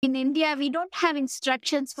In India, we don't have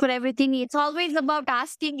instructions for everything. It's always about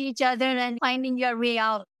asking each other and finding your way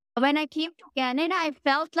out. When I came to Canada, I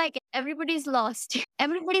felt like everybody's lost.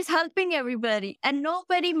 Everybody's helping everybody. And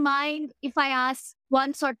nobody mind if I ask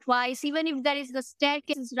once or twice, even if there is the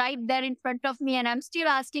staircase is right there in front of me and I'm still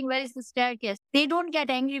asking where is the staircase. They don't get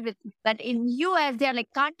angry with me. But in US, they're like,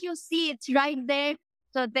 can't you see it's right there?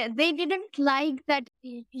 So they didn't like that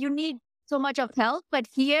you need so much of help. But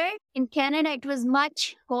here in Canada, it was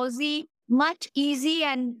much cozy, much easy,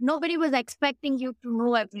 and nobody was expecting you to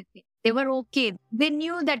know everything. They were okay. They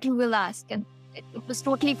knew that you will ask, and it was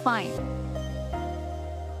totally fine.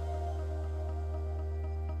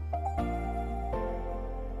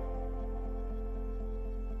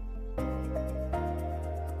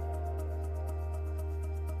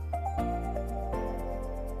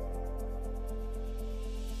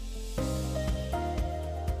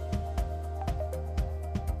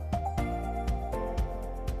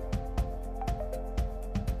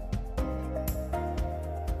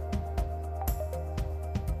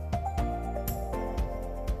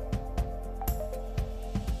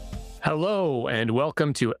 Hello, and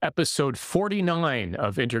welcome to episode 49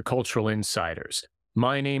 of Intercultural Insiders.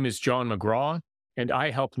 My name is John McGraw, and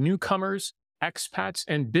I help newcomers, expats,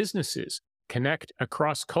 and businesses connect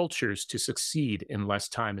across cultures to succeed in less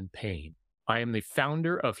time and pain. I am the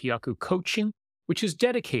founder of Hyaku Coaching, which is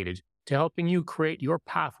dedicated to helping you create your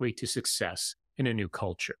pathway to success in a new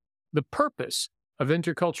culture. The purpose of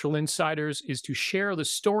Intercultural Insiders is to share the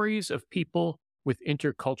stories of people with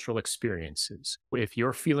intercultural experiences. If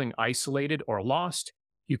you're feeling isolated or lost,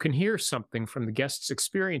 you can hear something from the guests'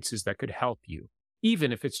 experiences that could help you,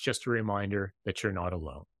 even if it's just a reminder that you're not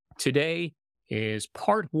alone. Today is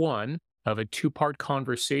part one of a two-part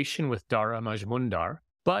conversation with Dhara Majmundar.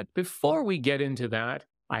 But before we get into that,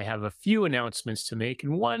 I have a few announcements to make,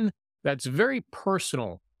 and one that's very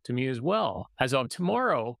personal to me as well. As of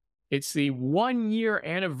tomorrow, it's the 1-year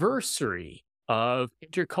anniversary of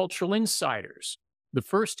Intercultural Insiders. The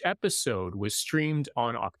first episode was streamed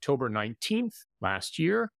on October 19th last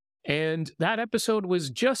year, and that episode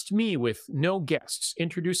was just me with no guests,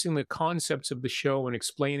 introducing the concepts of the show and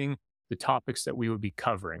explaining the topics that we would be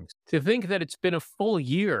covering. To think that it's been a full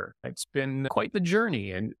year, it's been quite the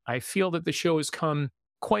journey, and I feel that the show has come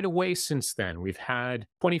quite a way since then. We've had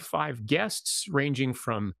 25 guests ranging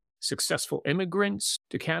from successful immigrants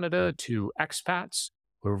to Canada to expats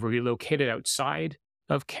who are relocated outside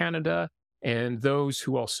of Canada, and those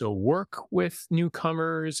who also work with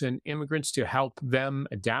newcomers and immigrants to help them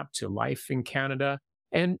adapt to life in Canada.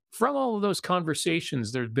 And from all of those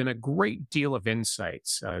conversations, there's been a great deal of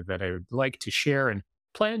insights that I would like to share and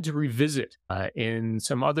plan to revisit in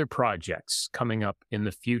some other projects coming up in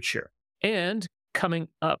the future. And coming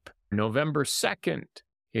up November 2nd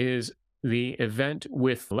is the event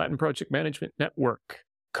with Latin Project Management Network,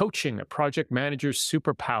 Coaching a Project Manager's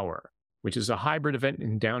Superpower, which is a hybrid event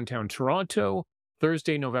in downtown Toronto,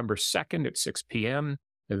 Thursday, November 2nd at 6 p.m.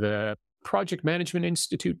 The Project Management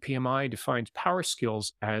Institute, PMI, defines power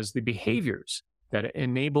skills as the behaviors that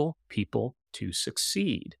enable people to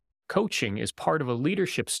succeed. Coaching is part of a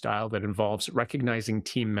leadership style that involves recognizing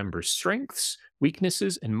team members' strengths,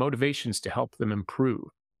 weaknesses, and motivations to help them improve.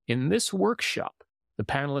 In this workshop, the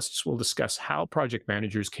panelists will discuss how project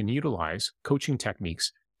managers can utilize coaching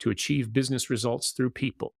techniques to achieve business results through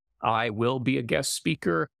people. I will be a guest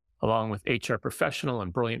speaker along with HR Professional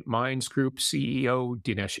and Brilliant Minds Group CEO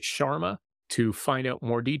Dinesh Sharma. To find out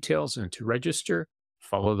more details and to register,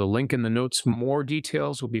 follow the link in the notes. More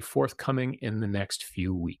details will be forthcoming in the next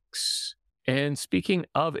few weeks. And speaking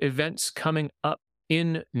of events coming up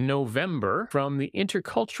in November, from the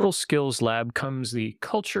Intercultural Skills Lab comes the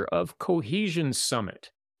Culture of Cohesion Summit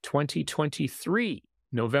 2023.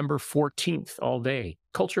 November 14th, all day.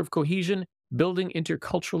 Culture of Cohesion, building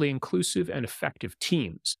interculturally inclusive and effective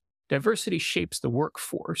teams. Diversity shapes the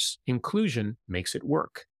workforce. Inclusion makes it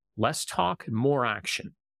work. Less talk and more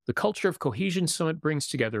action. The Culture of Cohesion Summit brings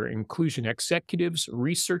together inclusion executives,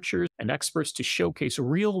 researchers, and experts to showcase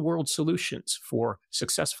real-world solutions for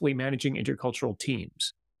successfully managing intercultural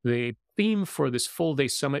teams. The theme for this full-day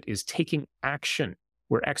summit is Taking Action,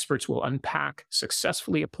 where experts will unpack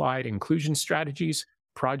successfully applied inclusion strategies,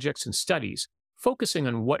 projects, and studies, focusing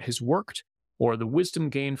on what has worked or the wisdom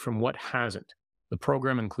gained from what hasn't. The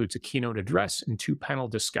program includes a keynote address and 2 panel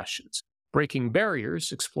discussions. Breaking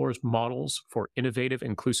Barriers explores models for innovative,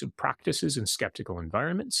 inclusive practices in skeptical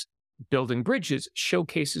environments. Building Bridges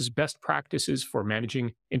showcases best practices for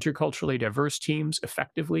managing interculturally diverse teams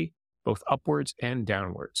effectively, both upwards and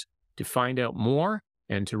downwards. To find out more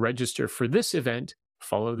and to register for this event,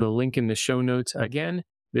 follow the link in the show notes. Again,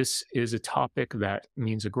 This is a topic that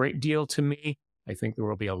means a great deal to me. I think there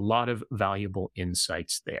will be a lot of valuable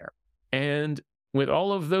insights there. And with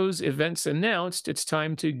all of those events announced, it's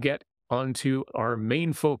time to get onto our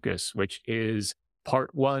main focus, which is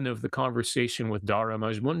part one of the conversation with Dhara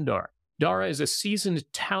Majmundar. Dhara is a seasoned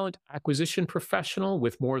talent acquisition professional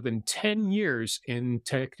with more than 10 years in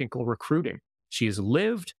technical recruiting. She has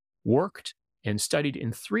lived, worked, and studied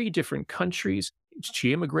in 3 different countries.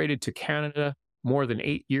 She immigrated to Canada more than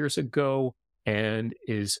 8 years ago and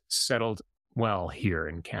is settled well here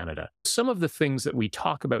in Canada. Some of the things that we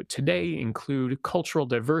talk about today include cultural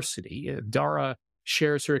diversity. Dhara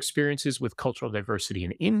shares her experiences with cultural diversity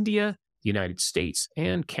in India, the United States,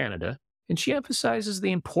 and Canada, and she emphasizes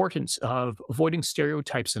the importance of avoiding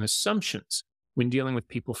stereotypes and assumptions when dealing with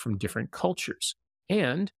people from different cultures,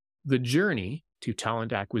 and the journey to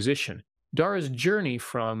talent acquisition. Dhara's journey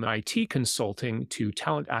from IT consulting to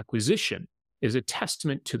talent acquisition is a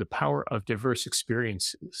testament to the power of diverse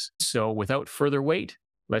experiences. So without further wait,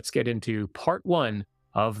 let's get into part one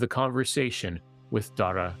of the conversation with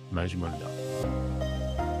Dhara Majmundar.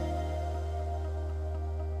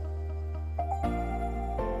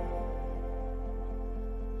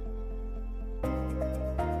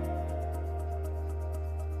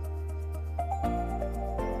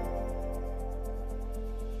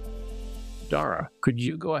 Dhara, could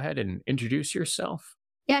you go ahead and introduce yourself?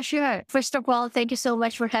 Yeah, sure. First of all, thank you so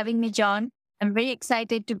much for having me, John. I'm very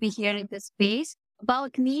excited to be here in this space.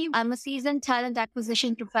 About me, I'm a seasoned talent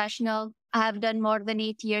acquisition professional. I have done more than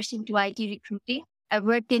 8 years into IT recruiting. I've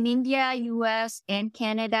worked in India, US, and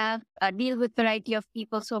Canada. I deal with a variety of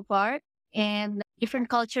people so far and different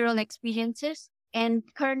cultural experiences. And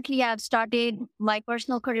currently, I've started my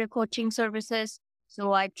personal career coaching services.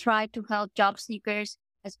 So I try to help job seekers,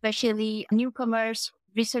 especially newcomers,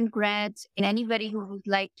 recent grads, and anybody who would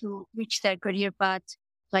like to reach their career path.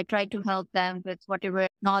 So I try to help them with whatever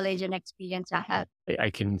knowledge and experience I have. I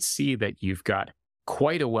can see that you've got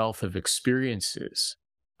quite a wealth of experiences.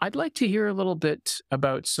 I'd like to hear a little bit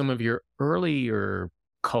about some of your earlier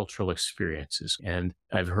cultural experiences. And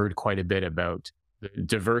I've heard quite a bit about the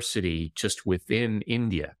diversity just within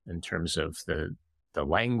India in terms of the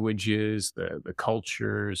languages, the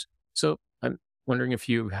cultures. So I'm wondering if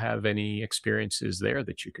you have any experiences there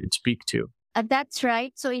that you could speak to. That's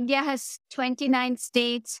right. So India has 29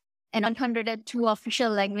 states and 102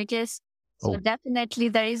 official languages. So Oh. definitely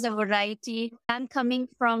there is a variety. I'm coming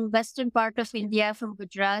from western part of India, from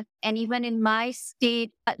Gujarat. And even in my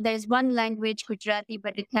state, there's one language, Gujarati,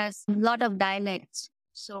 but it has a lot of dialects.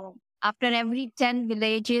 So after every 10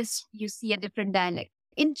 villages, you see a different dialect.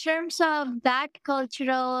 In terms of that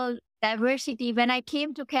cultural diversity, when I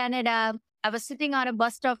came to Canada, I was sitting on a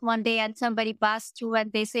bus stop one day and somebody passed through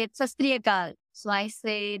and they said, Sat Sri Akal. So I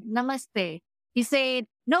said, Namaste. He said,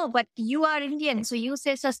 no, but you are Indian, so you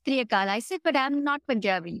say Sat Sri Akal. I said, but I'm not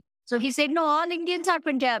Punjabi. So he said, no, all Indians are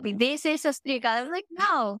Punjabi. They say Sat Sri Akal. I was like,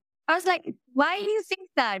 no. I was like, why do you think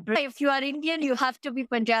that? If you are Indian, you have to be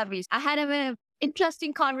Punjabi. I had an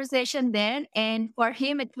interesting conversation there. And for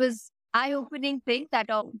him, it was eye-opening thing that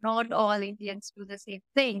not all Indians do the same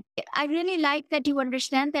thing. I really like that you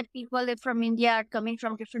understand that people from India are coming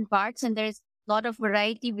from different parts and there's a lot of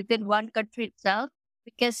variety within one country itself.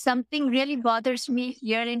 Because something really bothers me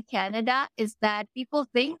here in Canada is that people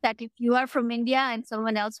think that if you are from India and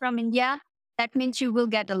someone else from India, that means you will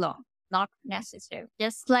get along. Not necessary.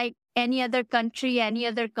 Just like any other country, any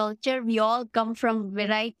other culture, we all come from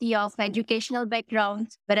variety of educational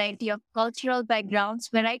backgrounds, variety of cultural backgrounds,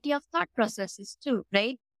 variety of thought processes too,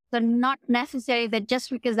 right? So not necessary that just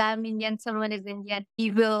because I'm Indian, someone is Indian, we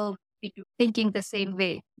will be thinking the same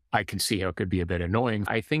way. I can see how it could be a bit annoying.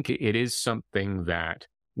 I think it is something that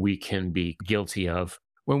we can be guilty of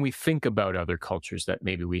when we think about other cultures that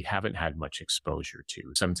maybe we haven't had much exposure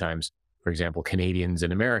to. Sometimes, for example, Canadians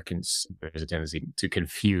and Americans, there's a tendency to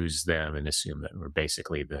confuse them and assume that we're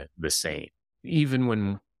basically the same. Even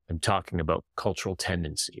when I'm talking about cultural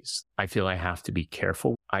tendencies, I feel I have to be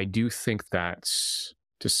careful. I do think that's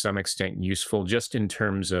to some extent useful just in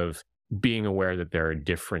terms of being aware that there are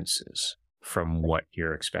differences from what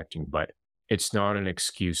you're expecting, but it's not an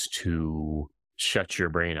excuse to shut your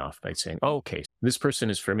brain off by saying, oh, okay, this person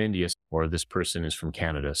is from India or this person is from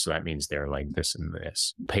Canada, so that means they're like this and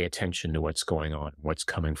this. Pay attention to what's going on, what's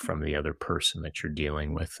coming from the other person that you're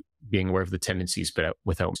dealing with, being aware of the tendencies, but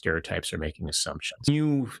without stereotypes or making assumptions.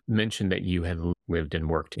 You mentioned that you had lived and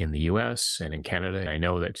worked in the US and in Canada. I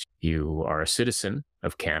know that you are a citizen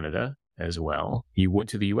of Canada as well. You went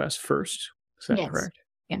to the US first, is that Yes. correct?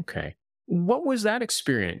 Yeah. Okay. What was that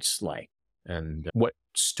experience like? And what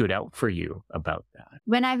stood out for you about that?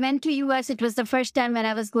 When I went to US, it was the first time when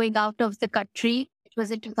I was going out of the country. It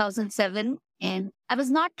was in 2007. And I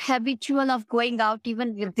was not habitual of going out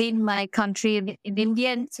even within my country. In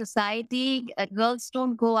Indian society, girls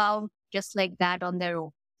don't go out just like that on their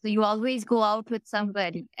own. So you always go out with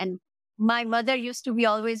somebody. And my mother used to be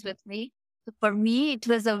always with me. So for me, it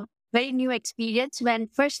was a very new experience. When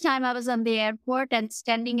first time I was on the airport and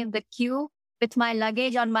standing in the queue with my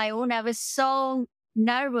luggage on my own, I was so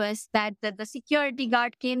nervous that the security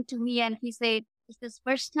guard came to me and he said, "Is this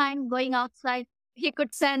first time going outside?" He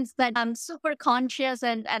could sense that I'm super conscious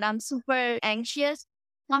and I'm super anxious.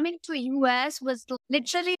 Coming to US was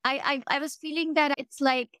literally, I was feeling that it's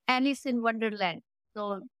like Alice in Wonderland.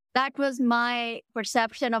 So that was my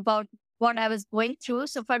perception about what I was going through.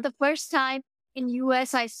 So for the first time in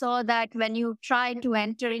US, I saw that when you try to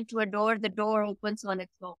enter into a door, the door opens on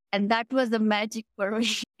its own. And that was the magic for me.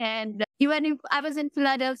 And even if I was in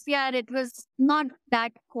Philadelphia, and it was not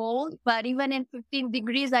that cold, but even in 15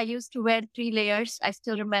 degrees, I used to wear 3 layers. I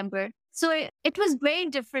still remember. So it was very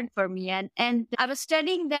different for me. And I was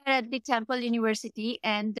studying there at the Temple University.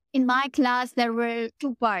 And in my class, there were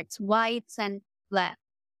two parts, whites and black.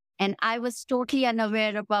 And I was totally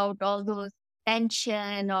unaware about all those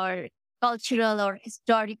tension or cultural or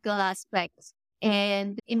historical aspects.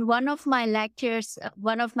 And in one of my lectures,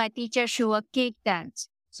 one of my teachers showed a cake dance.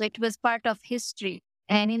 So it was part of history.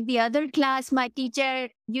 And in the other class, my teacher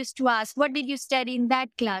used to ask, "What did you study in that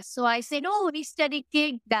class?" So I said, "Oh, we studied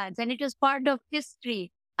cake dance and it was part of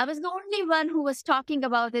history." I was the only one who was talking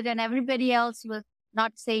about it and everybody else was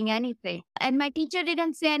not saying anything. And my teacher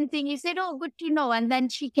didn't say anything. He said, "Oh, good to know." And then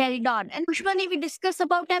she carried on. And usually we discuss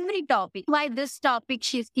about every topic. Why this topic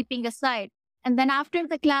she's keeping aside. And then after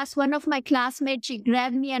the class, one of my classmates, she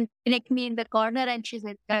grabbed me and picked me in the corner and she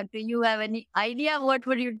said, "Do you have any idea what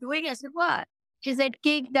were you doing?" I said, "What?" She said,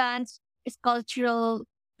 "Cake dance is cultural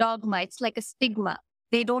dogma. It's like a stigma.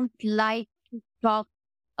 They don't like to talk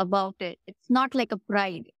about it. It's not like a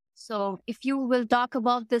pride. So if you will talk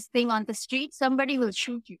about this thing on the street, somebody will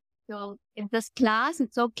shoot you. So in this class,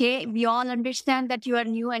 it's okay. We all understand that you are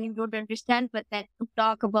new and you don't understand, but then to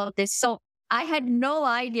talk about this." So I had no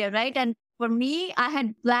idea, right? And for me, I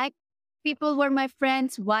had black people were my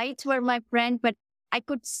friends, whites were my friend, but I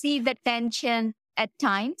could see the tension at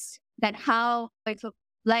times that how if a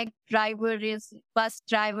black driver is bus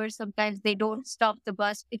driver, sometimes they don't stop the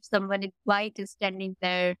bus if someone is white is standing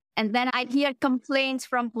there. And then I'd hear complaints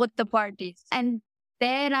from both the parties. And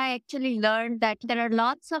there I actually learned that there are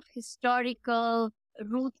lots of historical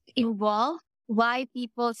roots involved, why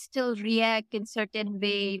people still react in certain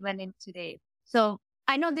way even in today. So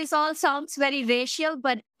I know this all sounds very racial,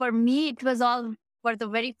 but for me, it was all for the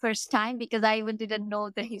very first time because I even didn't know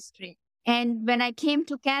the history. And when I came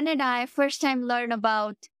to Canada, I first time learned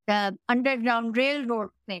about the Underground Railroad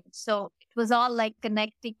thing. So it was all like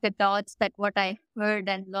connecting the dots that what I heard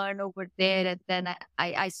and learned over there. And then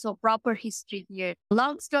I saw proper history here.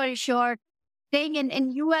 Long story short, staying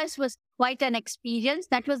in US was quite an experience.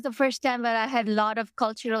 That was the first time where I had a lot of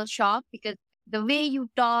cultural shock because the way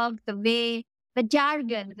you talk, the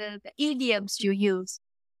jargon, the idioms you use.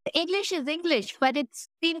 English is English, but it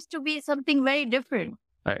seems to be something very different.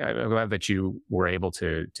 I'm glad that you were able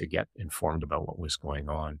to get informed about what was going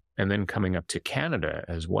on. And then coming up to Canada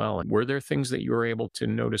as well, were there things that you were able to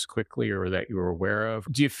notice quickly or that you were aware of?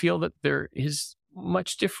 Do you feel that there is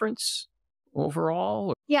much difference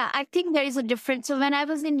overall? Yeah, I think there is a difference. So when I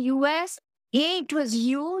was in US, A, it was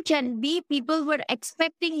huge, and B, people were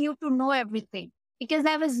expecting you to know everything. Because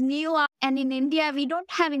I was new and in India, we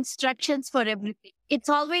don't have instructions for everything. It's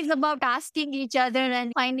always about asking each other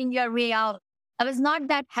and finding your way out. I was not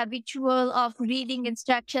that habitual of reading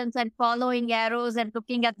instructions and following arrows and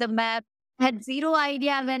looking at the map. I had zero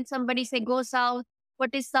idea when somebody say go south, what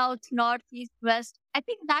is south, north, east, west. I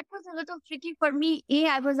think that was a little tricky for me. A,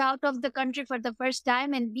 I was out of the country for the first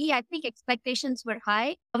time. And B, I think expectations were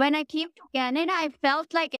high. When I came to Canada, I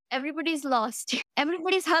felt like everybody's lost.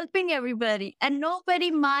 Everybody's helping everybody. And nobody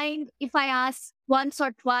mind if I ask once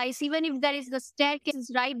or twice, even if there is the staircase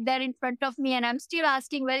right there in front of me and I'm still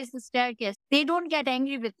asking, where is the staircase? They don't get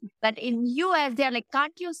angry with me. But in US, they're like,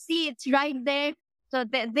 can't you see it's right there? So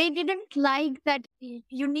they didn't like that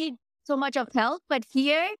you need so much of help. But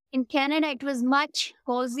here in Canada, it was much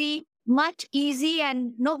cozy, much easy,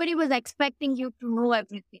 and nobody was expecting you to know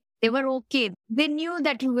everything. They were okay. They knew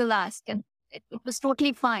that you will ask, and it was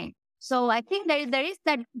totally fine. So I think there is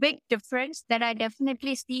that big difference that I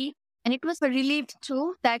definitely see. And it was a relief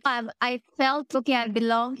too that I felt, okay, I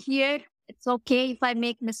belong here. It's okay if I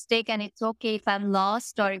make mistake and it's okay if I'm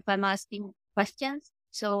lost or if I'm asking questions.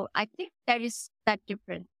 So I think there is that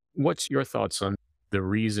difference. What's your thoughts on the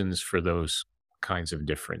reasons for those kinds of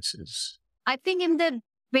differences? I think in the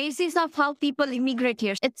basis of how people immigrate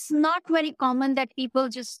here, it's not very common that people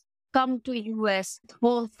just come to US,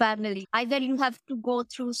 whole family. Either you have to go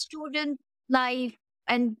through student life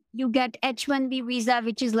and you get H-1B visa,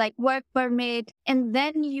 which is like work permit, and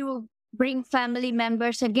then you bring family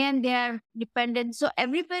members. Again, they are dependent. So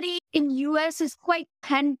everybody in US is quite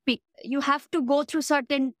handpicked. You have to go through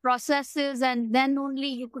certain processes and then only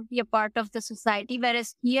you could be a part of the society.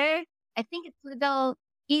 Whereas here, I think it's a little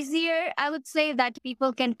easier. I would say that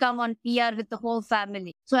people can come on PR with the whole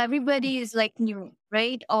family. So everybody is like new,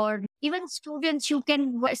 right? Or even students, you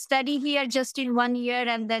can study here just in 1 year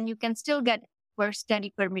and then you can still get work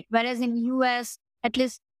study permit. Whereas in US, at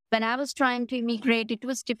least when I was trying to immigrate, it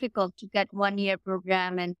was difficult to get 1 year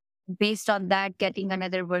program and based on that, getting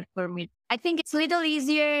another work permit. I think it's a little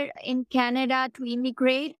easier in Canada to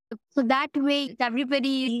immigrate. So that way,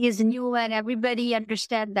 everybody is new and everybody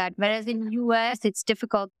understands that. Whereas in US, it's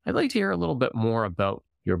difficult. I'd like to hear a little bit more about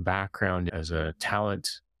your background as a talent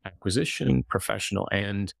acquisition professional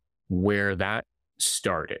and where that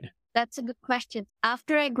started. That's a good question.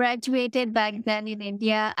 After I graduated back then in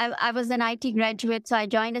India, I was an IT graduate. So I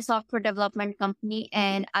joined a software development company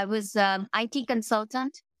and I was IT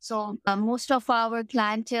consultant. So most of our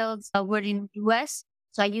clientele were in US.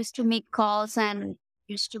 So I used to make calls and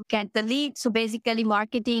used to get the lead. So basically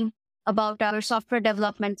marketing about our software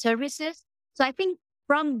development services. So I think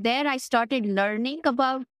from there, I started learning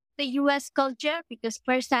about the US culture because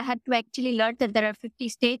first I had to actually learn that there are 50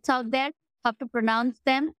 states out there, how to pronounce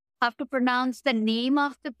them, have to pronounce the name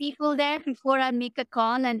of the people there before I make a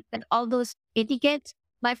call and all those etiquettes.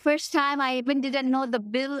 My first time, I even didn't know the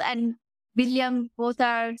Bill and William both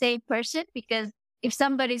are same person because if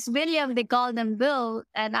somebody's William, they call them Bill.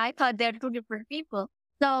 And I thought they're two different people.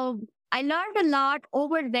 So I learned a lot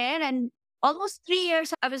over there and almost 3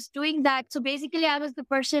 years I was doing that. So basically I was the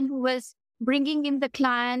person who was bringing in the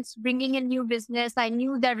clients, bringing in new business. I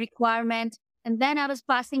knew their requirements. And then I was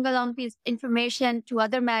passing along this information to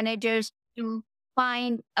other managers to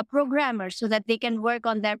find a programmer so that they can work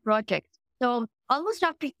on their project. So almost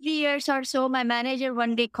after 3 years or so, my manager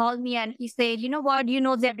one day called me and he said, you know what, you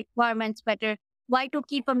know their requirements better. Why to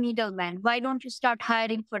keep a middleman? Why don't you start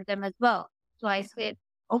hiring for them as well? So I said,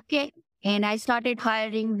 okay. And I started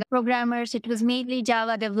hiring the programmers. It was mainly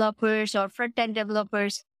Java developers or front-end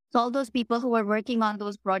developers. So all those people who were working on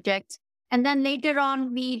those projects. And then later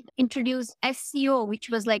on, we introduced SEO, which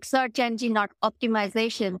was like search engine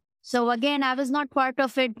optimization. So again, I was not part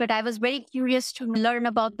of it, but I was very curious to learn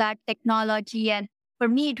about that technology. And for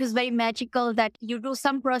me, it was very magical that you do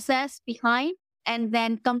some process behind and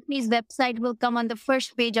then company's website will come on the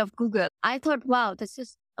first page of Google. I thought, wow, this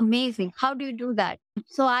is amazing. How do you do that?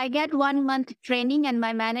 So I get 1 month training and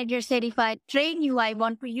my manager said, if I train you, I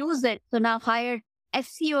want to use it. So now hire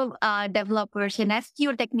SEO developers and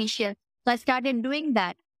SEO technicians. So I started doing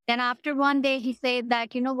that. Then after one day, he said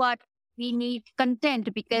that, you know what, we need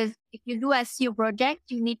content because if you do SEO project,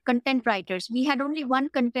 you need content writers. We had only one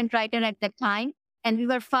content writer at that time and we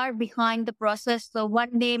were far behind the process. So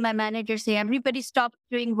one day my manager said, everybody stop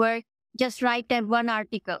doing work, just write that one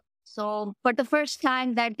article. So for the first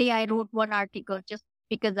time that day, I wrote one article just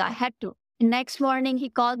because I had to. Next morning, he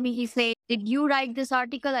called me. He said, did you write this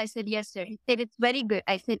article? I said, yes, sir. He said, it's very good.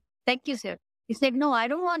 I said, thank you, sir. He said, no, I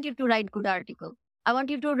don't want you to write good article. I want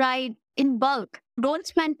you to write in bulk. Don't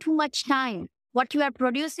spend too much time. What you are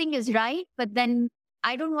producing is right, but then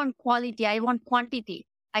I don't want quality. I want quantity.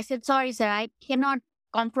 I said, sorry, sir, I cannot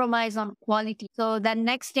compromise on quality. So then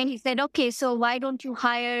next day he said, okay, so why don't you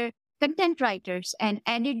hire content writers and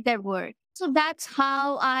edit their work? So that's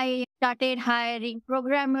how I started hiring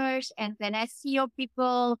programmers and then SEO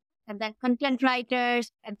people and then content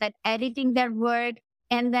writers and then editing their work.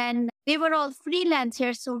 And then they were all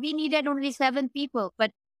freelancers. So we needed only 7 people,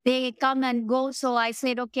 but they come and go. So I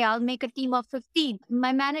said, okay, I'll make a team of 15.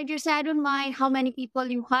 My manager said, I don't mind how many people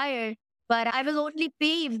you hire, but I will only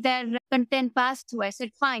pay if their content passed through. I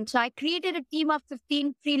said, fine. So I created a team of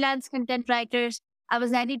 15 freelance content writers. I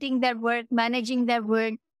was editing their work, managing their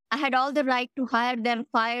work. I had all the right to hire them,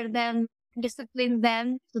 fire them, discipline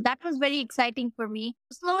them. So that was very exciting for me.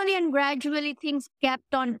 Slowly and gradually, things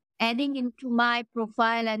kept on adding into my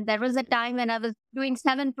profile. And there was a time when I was doing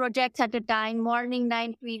 7 projects at a time, morning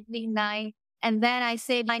 9 to evening 9. And then I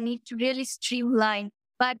said, I need to really streamline.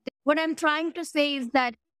 But what I'm trying to say is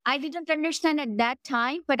that I didn't understand at that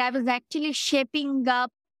time, but I was actually shaping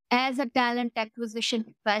up as a talent acquisition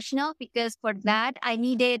professional because for that, I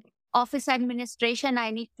needed office administration.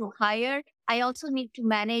 I need to hire. I also need to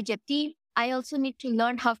manage a team. I also need to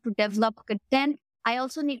learn how to develop content. I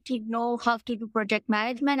also need to know how to do project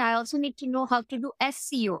management. I also need to know how to do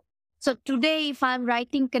SEO. So today, if I'm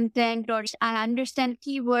writing content or I understand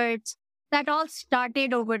keywords, that all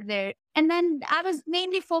started over there. And then I was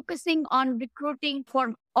mainly focusing on recruiting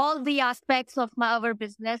for all the aspects of our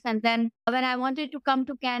business. And then when I wanted to come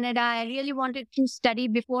to Canada, I really wanted to study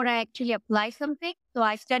before I actually apply something. So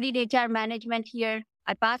I studied HR management here.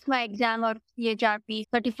 I passed my exam of CHRP,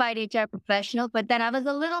 Certified HR Professional, but then I was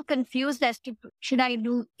a little confused as to should I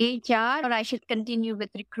do HR or I should continue with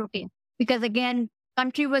recruiting? Because again,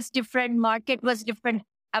 country was different, market was different.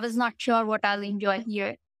 I was not sure what I'll enjoy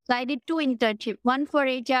here. So I did 2 internships, one for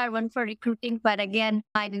HR, one for recruiting. But again,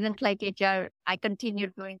 I didn't like HR. I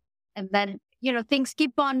continued doing. And then, things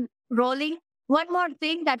keep on rolling. One more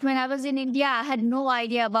thing that when I was in India, I had no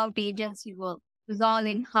idea about agency work. It was all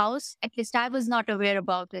in-house. At least I was not aware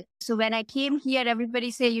about it. So when I came here, everybody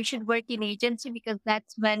said you should work in agency because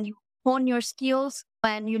that's when you hone your skills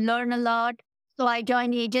and you learn a lot. So I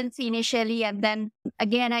joined agency initially, and then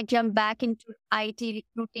again, I jumped back into IT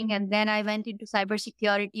recruiting, and then I went into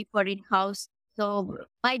cybersecurity for in-house. So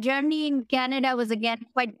my journey in Canada was again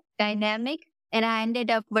quite dynamic, and I ended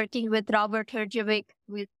up working with Robert Herjavec,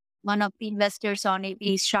 with one of the investors on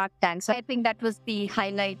AB's Shark Tank. So I think that was the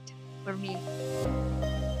highlight for me.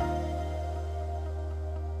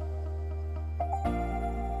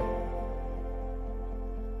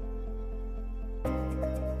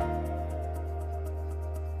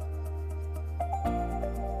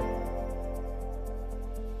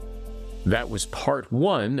 That was part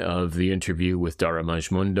 1 of the interview with Dhara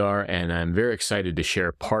Majmundar, and I'm very excited to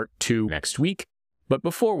share part 2 next week. But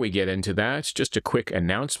before we get into that, just a quick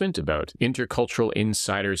announcement about Intercultural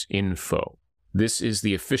Insiders Info. This is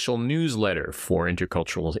the official newsletter for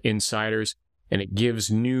Intercultural Insiders, and it gives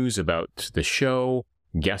news about the show,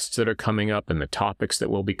 guests that are coming up, and the topics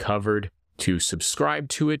that will be covered. To subscribe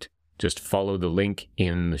to it, just follow the link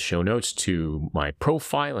in the show notes to my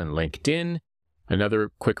profile and LinkedIn.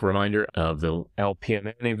 Another quick reminder of the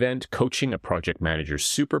LPMN event, Coaching a Project Manager's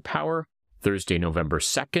Superpower, Thursday, November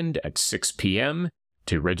 2nd at 6 p.m.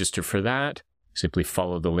 To register for that, simply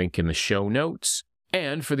follow the link in the show notes.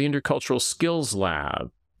 And for the Intercultural Skills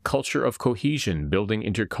Lab, Culture of Cohesion, Building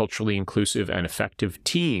Interculturally Inclusive and Effective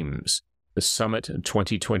Teams, the Summit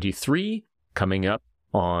 2023, coming up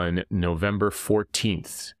on November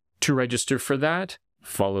 14th. To register for that,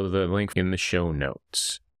 follow the link in the show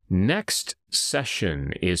notes. Next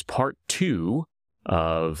session is part 2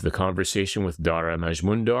 of the conversation with Dhara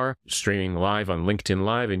Majmundar, streaming live on LinkedIn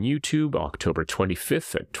Live and YouTube, October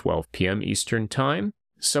 25th at 12 p.m. Eastern Time.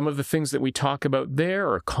 Some of the things that we talk about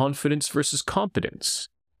there are confidence versus competence.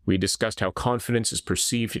 We discussed how confidence is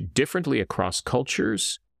perceived differently across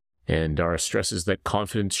cultures, and Dhara stresses that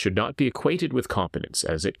confidence should not be equated with competence,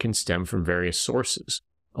 as it can stem from various sources.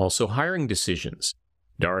 Also, hiring decisions.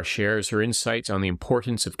 Dhara shares her insights on the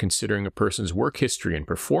importance of considering a person's work history and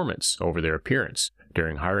performance over their appearance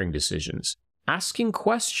during hiring decisions. Asking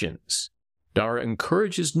questions. Dhara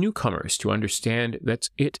encourages newcomers to understand that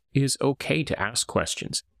it is okay to ask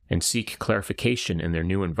questions and seek clarification in their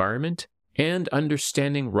new environment, and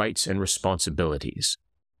understanding rights and responsibilities.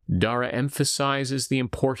 Dhara emphasizes the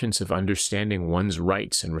importance of understanding one's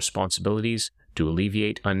rights and responsibilities to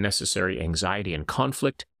alleviate unnecessary anxiety and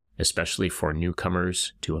conflict, especially for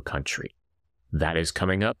newcomers to a country. That is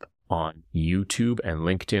coming up on YouTube and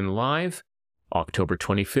LinkedIn Live, October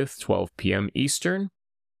 25th, 12 p.m. Eastern.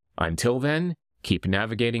 Until then, keep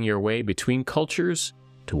navigating your way between cultures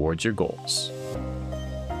towards your goals.